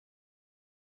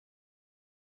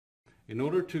In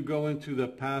order to go into the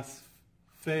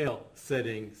pass-fail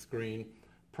setting screen,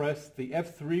 press the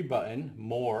F3 button,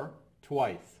 More,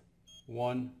 twice.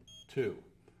 1, 2.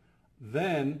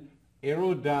 Then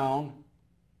arrow down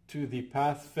to the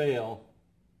pass-fail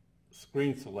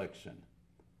screen selection.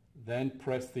 Then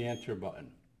press the Enter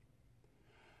button.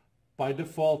 By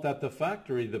default at the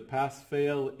factory, the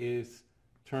pass-fail is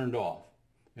turned off.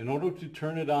 In order to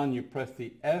turn it on, you press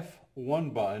the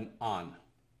F1 button, On.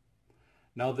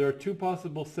 Now there are two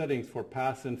possible settings for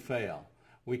pass and fail.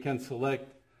 We can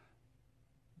select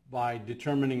by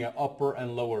determining an upper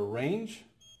and lower range,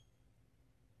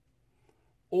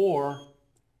 or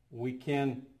we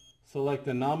can select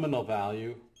a nominal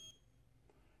value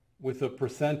with a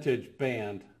percentage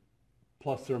band,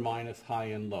 plus or minus high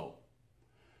and low.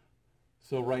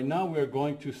 So right now we're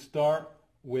going to start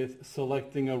with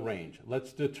selecting a range.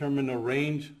 Let's determine a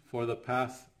range for the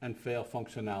pass and fail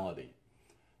functionality.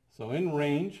 So in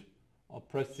range, I'll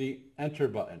press the Enter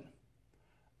button.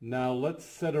 Now let's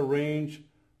set a range,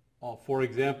 for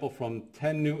example, from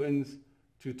 10 newtons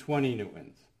to 20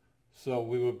 newtons. So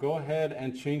we will go ahead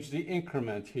and change the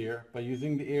increment here by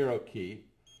using the arrow key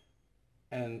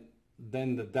and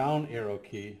then the down arrow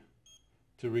key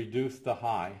to reduce the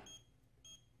high.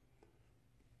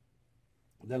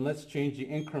 Then let's change the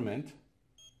increment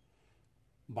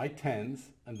by tens,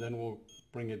 and then we'll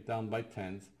bring it down by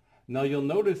tens. Now you'll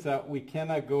notice that we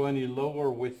cannot go any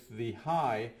lower with the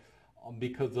high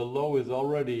because the low is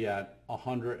already at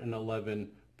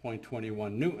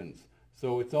 111.21 newtons.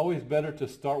 So it's always better to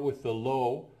start with the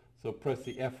low. So press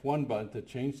the F1 button to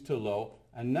change to low,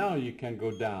 and now you can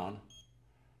go down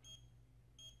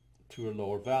to a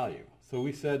lower value. So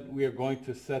we said we are going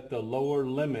to set the lower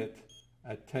limit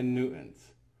at 10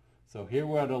 newtons. So here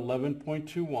we're at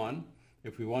 11.21.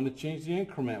 If we want to change the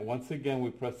increment, once again we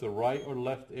press the right or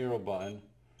left arrow button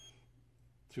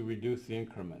to reduce the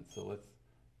increment. So let's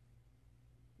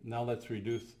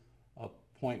reduce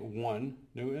 0.1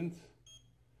 newtons.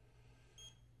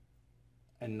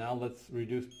 And now let's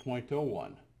reduce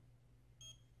 0.01.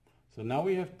 So now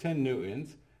we have 10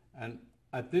 newtons, and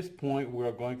at this point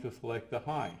we're going to select the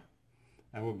high,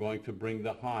 and we're going to bring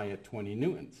the high at 20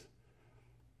 newtons.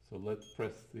 So let's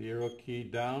press the arrow key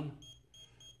down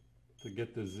to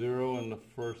get the 0 in the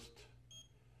first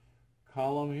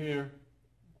column here.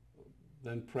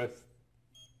 Then press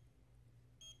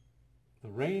the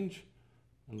range,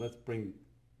 and let's bring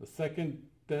the second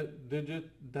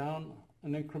digit down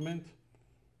an increment.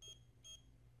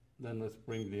 Then let's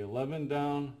bring the 11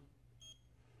 down,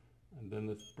 and then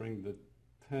let's bring the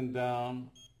 10 down,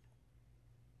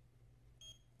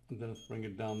 and then let's bring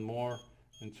it down more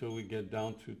until we get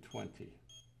down to 20.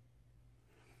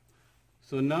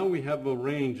 So now we have a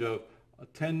range of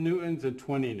 10 newtons and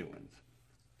 20 newtons.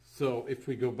 So if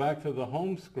we go back to the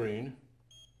home screen,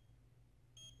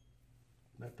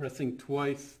 by pressing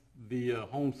twice the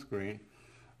home screen,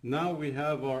 now we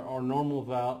have our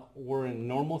normal we're in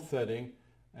normal setting,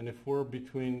 and if we're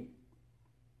between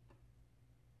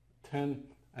 10,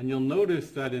 and you'll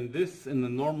notice that in the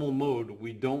normal mode,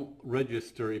 we don't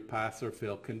register a pass or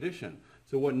fail condition.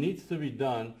 So what needs to be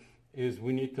done is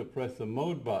we need to press the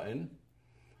mode button,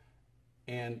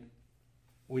 and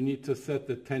we need to set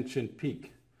the tension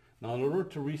peak. Now in order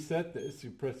to reset this,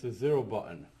 you press the 0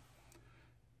 button.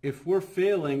 If we're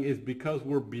failing, it's because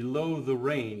we're below the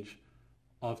range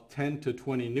of 10 to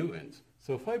 20 newtons.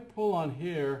 So if I pull on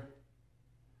here,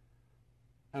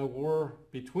 and we're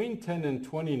between 10 and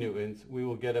 20 newtons, we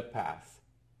will get a pass.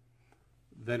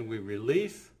 Then we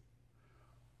release,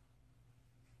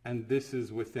 and this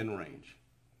is within range.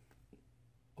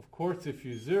 Of course, if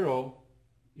you zero,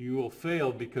 you will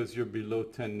fail because you're below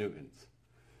 10 newtons.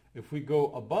 If we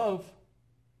go above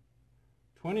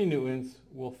 20 newtons,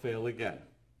 we'll fail again.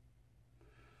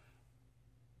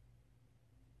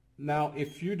 Now,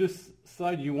 if you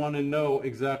decide you want to know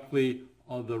exactly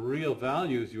the real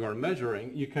values you are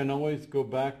measuring, you can always go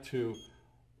back to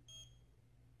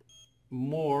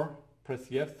More, press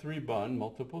the F3 button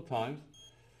multiple times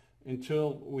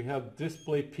until we have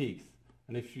Display Peaks.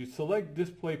 And if you select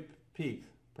Display Peaks,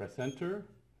 press Enter,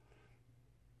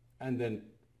 and then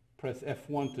press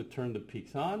F1 to turn the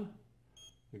peaks on.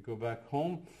 We go back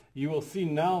home. You will see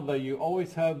now that you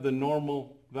always have the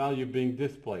normal value being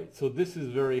displayed. So this is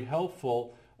very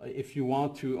helpful if you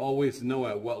want to always know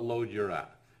at what load you're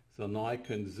at. So now I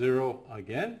can zero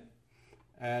again,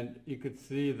 and you could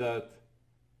see that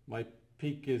my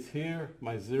peak is here,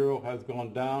 my zero has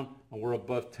gone down, and we're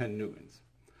above 10 newtons.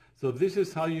 So this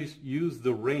is how you use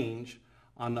the range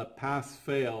on a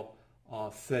pass-fail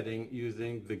setting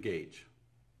using the gauge.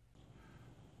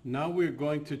 Now we're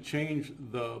going to change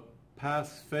the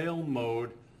pass-fail mode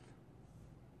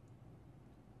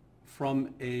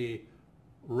from a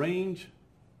range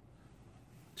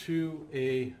to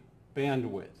a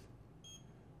bandwidth.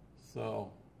 So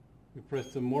we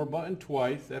press the more button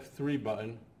twice, F3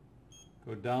 button,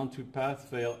 go down to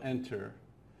pass-fail, enter.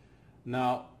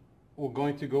 Now we're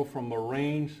going to go from a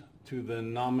range to the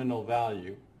nominal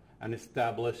value and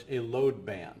establish a load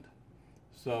band.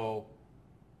 So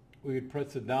we would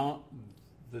press the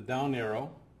down arrow,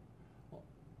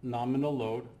 nominal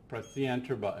load, press the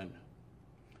enter button.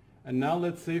 And now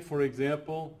let's say, for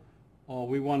example,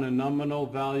 we want a nominal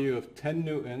value of 10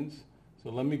 newtons.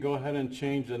 So let me go ahead and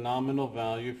change the nominal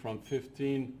value from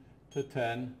 15 to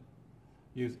 10,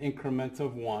 use increments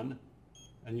of 1,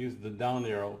 and use the down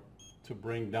arrow to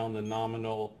bring down the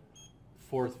nominal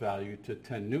force value to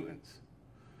 10 newtons.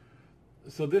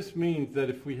 So this means that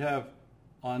if we have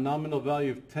a nominal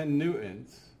value of 10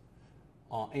 newtons,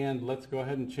 and let's go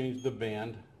ahead and change the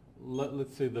band.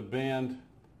 Let's say the band,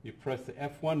 you press the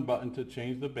F1 button to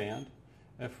change the band,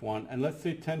 F1, and let's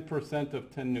say 10% of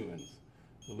 10 newtons.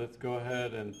 So let's go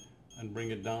ahead and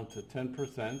bring it down to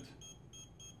 10%.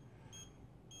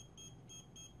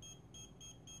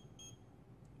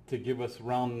 To give us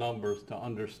round numbers to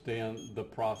understand the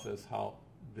process, how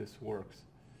this works.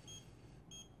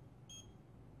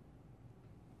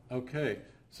 Okay,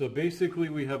 so basically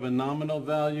we have a nominal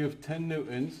value of 10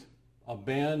 newtons, a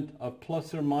band of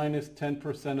plus or minus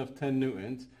 10% of 10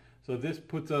 newtons. So this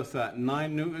puts us at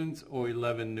 9 newtons or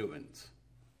 11 newtons.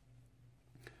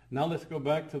 Now let's go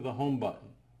back to the home button,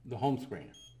 the home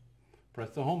screen.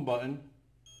 Press the home button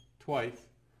twice,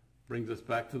 brings us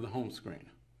back to the home screen.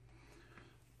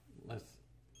 Let's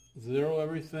zero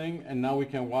everything, and now we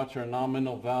can watch our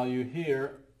nominal value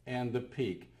here and the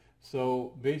peak.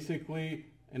 So basically,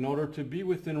 in order to be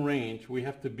within range, we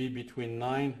have to be between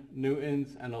 9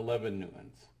 newtons and 11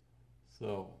 newtons.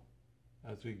 So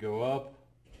as we go up,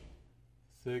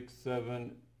 6,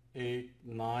 7, 8,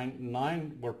 9,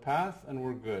 9, we're past and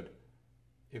we're good.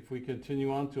 If we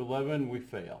continue on to 11, we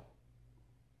fail.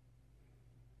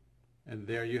 And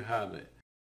there you have it.